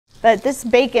But this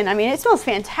bacon, I mean, it smells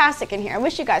fantastic in here. I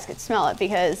wish you guys could smell it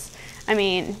because, I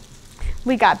mean,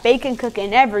 we got bacon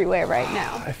cooking everywhere right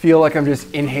now. I feel like I'm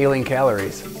just inhaling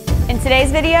calories. In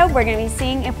today's video, we're gonna be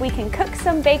seeing if we can cook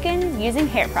some bacon using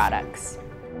hair products.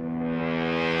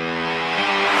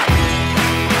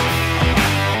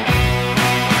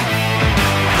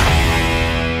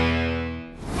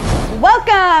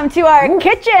 Welcome to our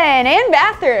kitchen and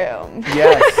bathroom.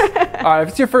 Yes. If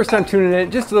it's your first time tuning in,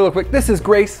 just a little quick, this is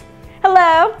Grace.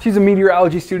 Hello. She's a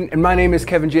meteorology student, and my name is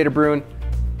Kevin Jada Bruin.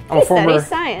 I'm a former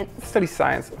study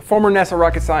science, former NASA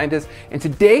rocket scientist, and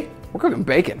today we're cooking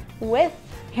bacon with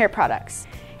hair products.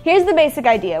 Here's the basic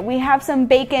idea. We have some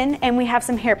bacon and we have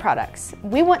some hair products.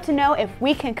 We want to know if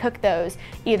we can cook those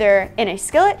either in a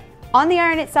skillet, on the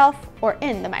iron itself, or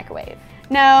in the microwave.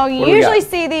 Now, you usually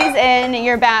see these in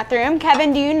your bathroom.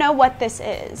 Kevin, do you know what this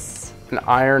is? An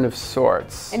iron of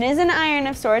sorts. It is an iron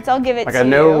of sorts. I'll give it to you. Like I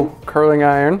know curling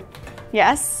iron.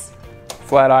 Yes.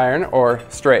 Flat iron or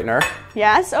straightener.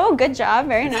 Yes. Oh, good job.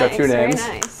 Very nice. Got two names.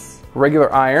 Very nice.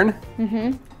 Regular iron.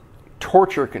 Mm-hmm.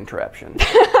 Torture contraption.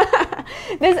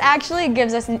 This actually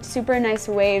gives us super nice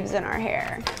waves in our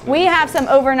hair. We have some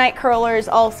overnight curlers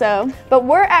also, but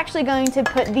we're actually going to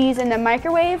put these in the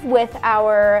microwave with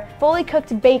our fully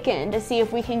cooked bacon to see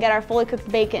if we can get our fully cooked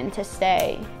bacon to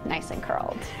stay nice and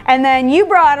curled. And then you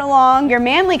brought along your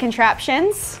manly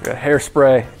contraptions. We got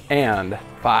hairspray and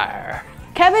fire.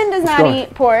 Kevin does not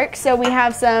eat pork, so we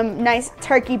have some nice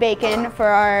turkey bacon for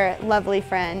our lovely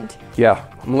friend. Yeah,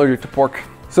 I'm allergic to pork.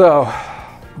 So,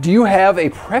 do you have a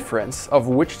preference of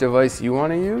which device you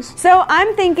want to use? So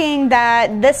I'm thinking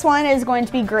that this one is going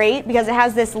to be great because it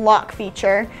has this lock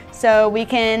feature. So we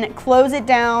can close it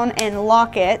down and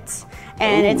lock it,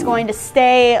 and it's going to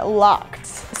stay locked.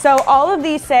 So all of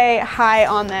these say high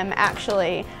on them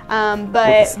actually,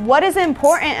 but what is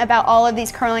important about all of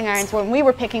these curling irons when we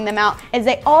were picking them out is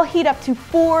they all heat up to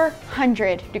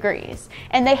 400 degrees.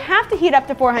 And they have to heat up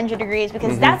to 400 degrees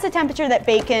because that's the temperature that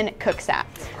bacon cooks at.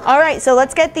 All right, so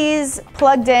let's get these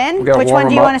plugged in. Which one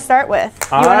do you want to start with?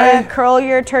 You want to curl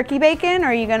your turkey bacon or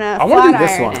are you going to flat iron it? I want to do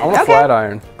this one. I want to flat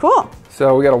iron. Cool.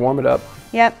 So we got to warm it up.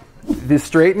 Yep. The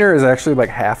straightener is actually like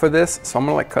half of this, so I'm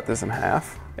going to like cut this in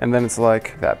half. And then it's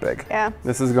like that big. Yeah.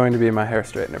 This is going to be my hair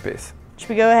straightener piece. Should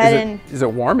we go ahead Is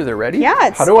it warm? Is it ready?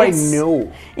 Yeah. How do I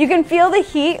know? You can feel the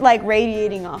heat like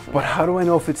radiating off of it. But how do I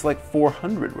know if it's like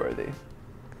 400 worthy?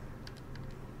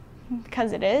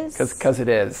 Because it is. Because it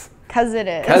is. Because it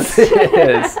is. Because it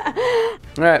is.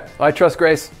 All right. Well, I trust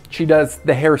Grace. She does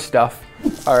the hair stuff.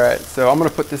 All right. So I'm going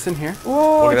to put this in here.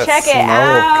 Ooh, check it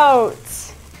out.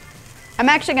 I'm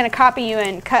actually going to copy you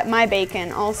and cut my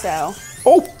bacon also.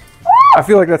 Oh! I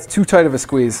feel like that's too tight of a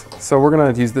squeeze, so we're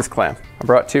gonna use this clamp. I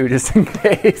brought two just in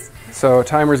case. So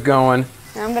timer's going.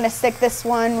 And I'm gonna stick this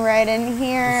one right in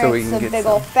here. So we it's can a get big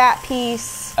old fat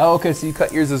piece. Oh, okay, so you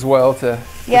cut yours as well to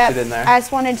push it in there. I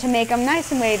just wanted to make them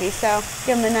nice and wavy, so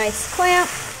give them a nice clamp,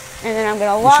 and then I'm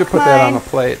gonna lock You should put that on a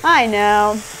plate. I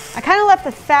know. I kind of left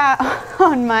the fat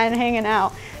on mine hanging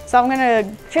out, so I'm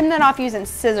gonna trim that off using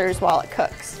scissors while it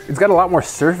cooks. It's got a lot more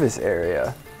surface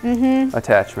area.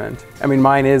 Attachment. I mean,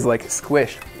 mine is like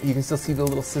squished. You can still see the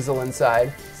little sizzle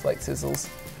inside, slight sizzles.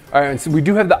 All right, and so we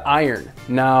do have the iron.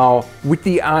 Now, with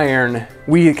the iron,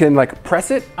 we can like press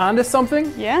it onto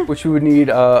something. Yeah. Which we would need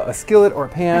a skillet or a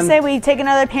pan. I say we take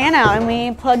another pan out and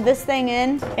we plug this thing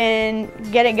in and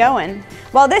get it going.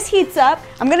 While this heats up,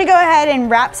 I'm gonna go ahead and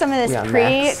wrap some of this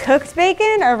pre-cooked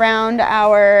bacon around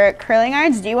our curling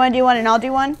irons. Do you wanna do one and I'll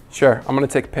do one? Sure, I'm gonna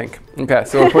take pink. Okay,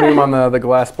 so we're putting them on the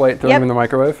glass plate, throwing them in the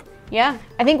microwave? Yeah,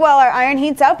 I think while our iron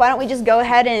heats up, why don't we just go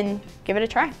ahead and give it a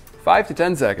try? 5 to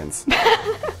 10 seconds.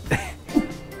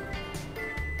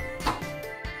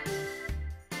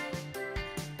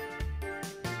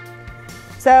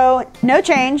 So, no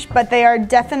change, but they are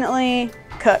definitely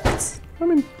cooked. I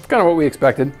mean, it's kind of what we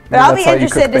expected. But I'll be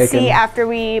interested to see after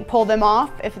we pull them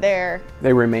off if they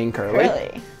remain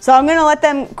curly. So I'm gonna let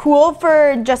them cool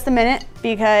for just a minute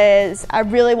because I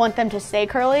really want them to stay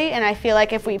curly, and I feel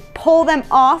like if we pull them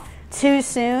off too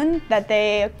soon that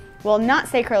they will not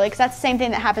stay curly, because that's the same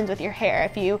thing that happens with your hair.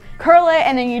 If you curl it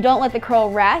and then you don't let the curl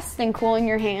rest and cool in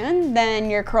your hand, then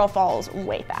your curl falls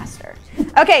way faster.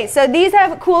 Okay, so these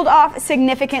have cooled off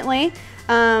significantly,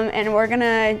 and we're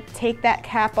gonna take that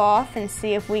cap off and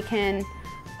see if we can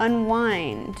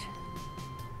unwind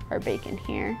our bacon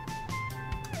here.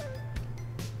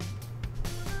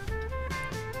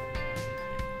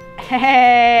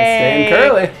 Hey! It's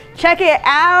staying curly. Check it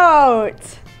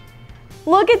out!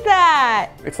 Look at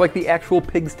that! It's like the actual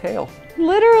pig's tail.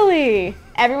 Literally.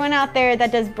 Everyone out there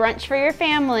that does brunch for your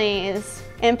families,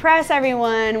 impress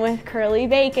everyone with curly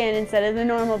bacon instead of the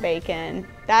normal bacon.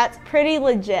 That's pretty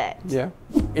legit. Yeah.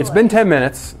 It's been 10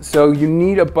 minutes, so you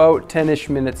need about 10-ish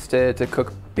minutes to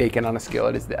cook bacon on a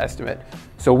skillet is the estimate.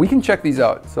 So we can check these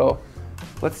out. So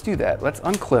let's do that. Let's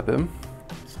unclip him.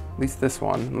 At least this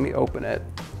one. Let me open it.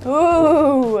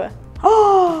 Ooh.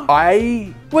 Oh,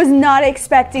 I was not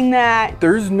expecting that.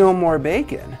 There's no more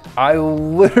bacon. I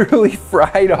literally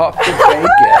fried off the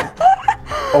bacon.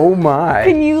 Oh my.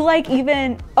 Can you like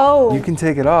even, oh. You can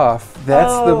take it off.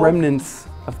 That's the remnants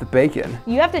of the bacon.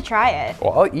 You have to try it.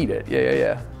 Well, I'll eat it.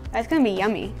 Yeah. That's gonna be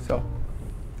yummy. So.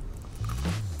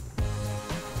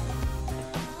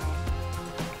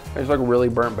 There's like really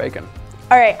burnt bacon.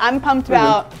 All right, I'm pumped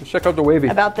Let's check out the wavy.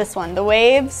 about this one. The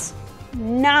waves,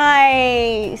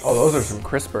 nice. Oh, those are some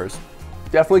crispers.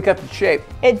 Definitely kept its shape.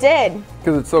 It did.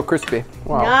 Because it's so crispy.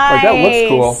 Wow. Nice. Like that looks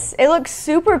cool. It looks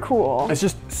super cool. It's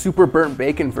just super burnt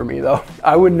bacon for me though.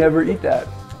 I would never eat that.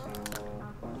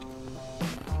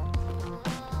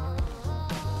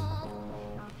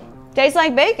 Tastes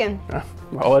like bacon.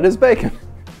 Well, it is bacon.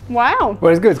 Wow. But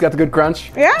it's good. It's got the good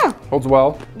crunch. Yeah. Holds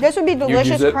well. This would be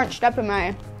delicious it. crunched up in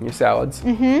my... Your salads.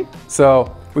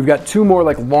 So we've got two more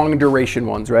like long duration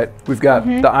ones, right? We've got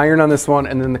the iron on this one,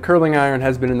 and then the curling iron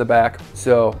has been in the back.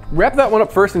 So wrap that one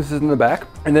up first since it's in the back,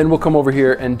 and then we'll come over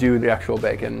here and do the actual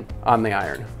bacon on the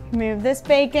iron. Move this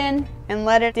bacon and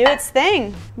let it do its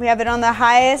thing. We have it on the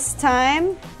highest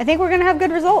time. I think we're gonna have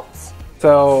good results.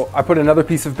 So I put another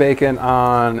piece of bacon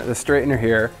on the straightener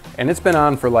here, and it's been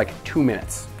on for like 2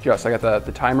 minutes. Just, I got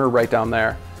the timer right down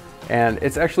there, and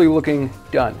it's actually looking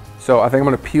done. So I think I'm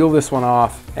gonna peel this one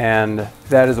off, and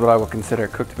that is what I will consider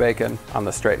cooked bacon on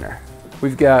the straightener.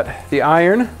 We've got the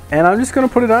iron, and I'm just gonna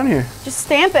put it on here. Just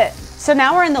stamp it. So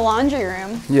now we're in the laundry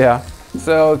room. Yeah,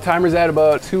 so timer's at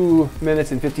about 2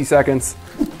 minutes and 50 seconds,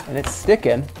 and it's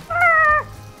sticking.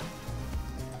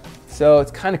 So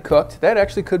it's kind of cooked. That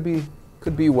actually could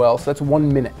be well, so that's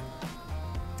 1 minute.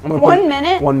 1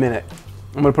 minute? 1 minute.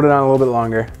 I'm gonna put it on a little bit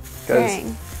longer because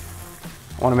Dang.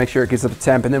 I want to make sure it gets up to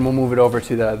temp, and then we'll move it over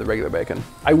to the regular bacon.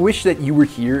 I wish that you were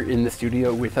here in the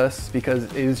studio with us because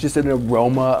it was just an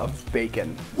aroma of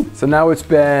bacon. So now it's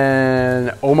been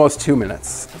almost 2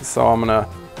 minutes. So I'm gonna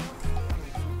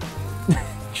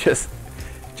just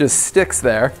sticks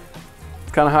there.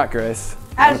 It's kind of hot, Grace.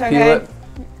 That's Peel okay. it.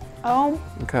 Oh.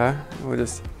 Okay. We'll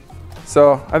just.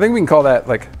 So I think we can call that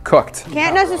like cooked.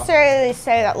 Can't necessarily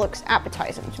say that looks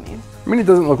appetizing to me. I mean, it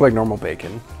doesn't look like normal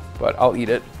bacon, but I'll eat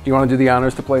it. Do you want to do the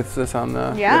honors to place this on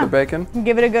the other bacon?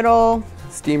 Give it a good old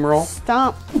steamroll.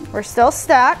 Stomp. We're still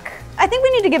stuck. I think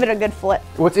we need to give it a good flip.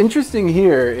 What's interesting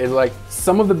here is like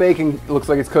some of the bacon looks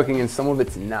like it's cooking and some of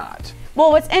it's not.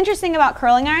 Well, what's interesting about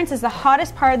curling irons is the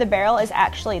hottest part of the barrel is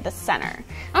actually the center.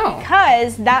 Oh.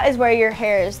 Because that is where your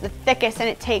hair is the thickest and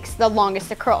it takes the longest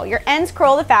to curl. Your ends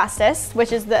curl the fastest,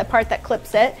 which is the part that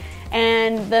clips it,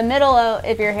 and the middle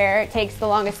of your hair takes the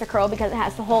longest to curl because it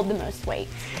has to hold the most weight.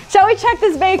 Shall we check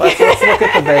this bacon? Let's look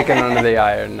at the bacon under the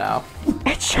iron now.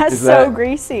 It's just so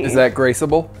greasy. Is that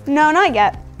graceable? No, not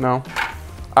yet. No.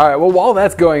 All right, well, while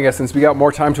that's going, since we got more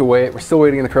time to wait, we're still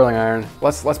waiting in the curling iron.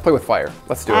 Let's play with fire.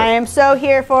 Let's do it. I am so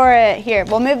here for it. Here,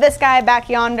 we'll move this guy back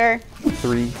yonder.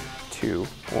 3, 2,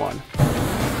 1.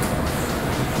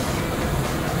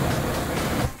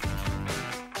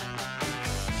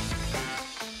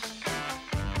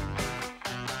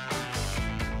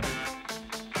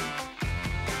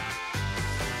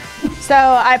 So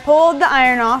I pulled the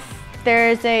iron off.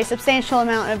 There's a substantial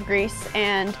amount of grease,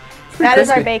 and that is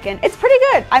our bacon. It's pretty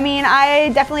good. I mean, I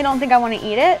definitely don't think I want to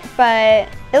eat it, but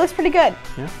it looks pretty good.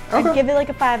 Yeah. Okay. I'd give it like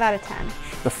a 5 out of 10.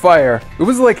 The fire, it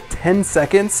was like 10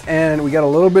 seconds, and we got a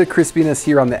little bit of crispiness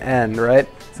here on the end, right?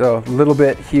 So a little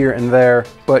bit here and there,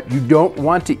 but you don't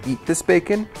want to eat this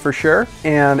bacon for sure.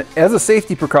 And as a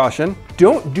safety precaution,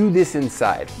 don't do this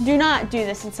inside. Do not do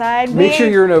this inside. Make sure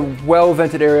you're in a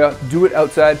well-vented area. Do it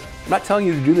outside. I'm not telling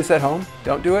you to do this at home.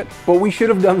 Don't do it. But we should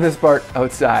have done this part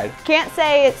outside. Can't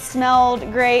say it smelled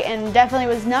great and definitely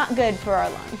was not good for our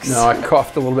lungs. No, I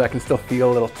coughed a little bit. I can still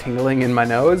feel a little tingling in my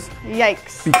nose.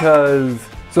 Yikes. Because,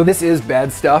 so this is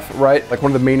bad stuff, right? Like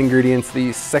one of the main ingredients,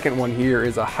 the second one here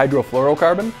is a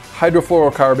hydrofluorocarbon.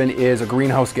 Hydrofluorocarbon is a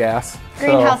greenhouse gas.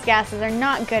 Greenhouse gases are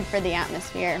not good for the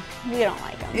atmosphere. We don't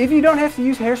like them. If you don't have to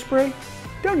use hairspray,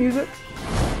 don't use it.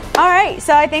 All right,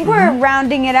 so I think we're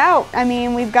rounding it out. I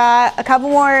mean, we've got a couple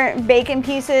more bacon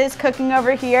pieces cooking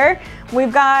over here.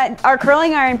 We've got our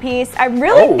curling iron piece. I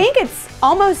really think it's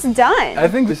almost done. I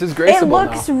think this is graceable. It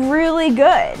looks really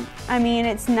good. I mean,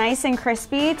 it's nice and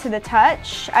crispy to the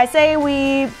touch. I say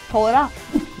we pull it off.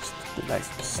 Nice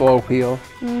slow peel.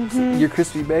 Your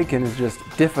crispy bacon is just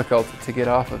difficult to get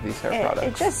off of these hair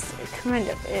products. It kind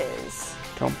of is.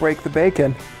 Don't break the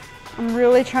bacon. I'm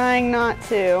really trying not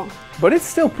to. But it's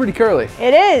still pretty curly.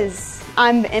 It is.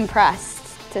 I'm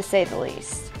impressed, to say the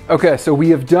least. Okay, so we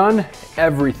have done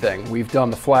everything. We've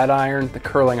done the flat iron, the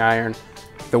curling iron,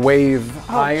 the wave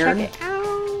iron, check it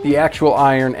out. the actual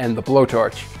iron, and the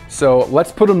blowtorch. So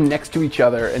let's put them next to each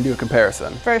other and do a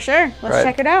comparison. For sure. Let's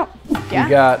check it out. Yeah. We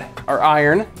got our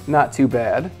iron, not too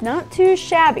bad. Not too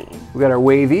shabby. We got our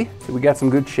wavy, so we got some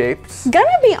good shapes. Gonna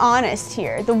be honest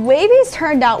here, the wavies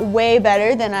turned out way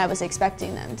better than I was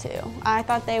expecting them to. I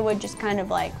thought they would just kind of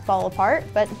like fall apart,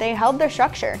 but they held their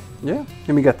structure. Yeah,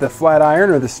 and we got the flat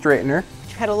iron or the straightener.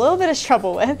 Which I had a little bit of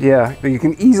trouble with. Yeah, but you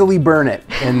can easily burn it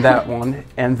in that one.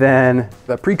 And then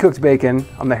the pre-cooked bacon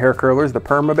on the hair curlers, the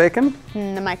perma bacon.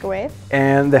 In the microwave.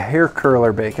 And the hair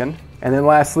curler bacon. And then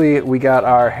lastly, we got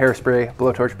our hairspray,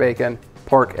 blowtorch bacon,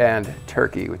 pork, and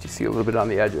turkey, which you see a little bit on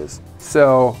the edges.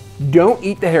 So don't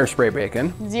eat the hairspray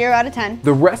bacon. 0 out of 10.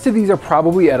 The rest of these are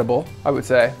probably edible, I would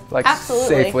say, like Absolutely.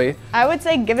 safely. I would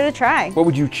say give it a try. What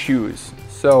would you choose?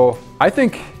 So I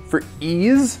think for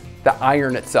ease, the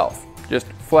iron itself. Just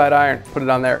flat iron, put it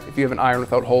on there. If you have an iron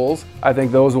without holes, I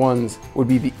think those ones would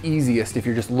be the easiest if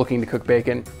you're just looking to cook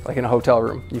bacon, like in a hotel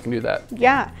room, you can do that.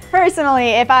 Yeah. Personally,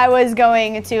 if I was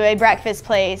going to a breakfast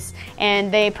place and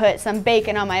they put some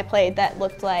bacon on my plate that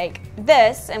looked like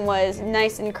this and was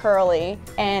nice and curly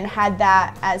and had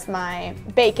that as my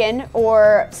bacon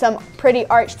or some pretty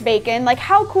arched bacon, like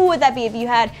how cool would that be if you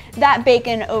had that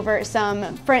bacon over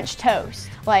some French toast?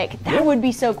 Like that would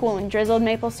be so cool, and drizzled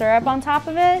maple syrup on top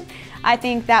of it. I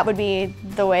think that would be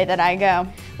the way that I go.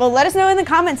 Well, let us know in the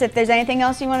comments if there's anything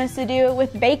else you want us to do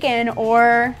with bacon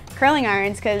or curling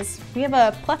irons, because we have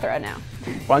a plethora now.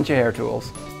 Bunch of hair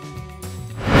tools.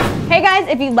 Hey guys,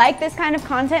 if you like this kind of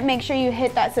content, make sure you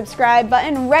hit that subscribe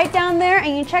button right down there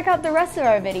and you check out the rest of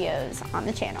our videos on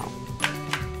the channel.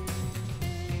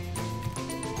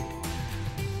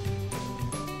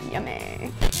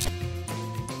 Yummy.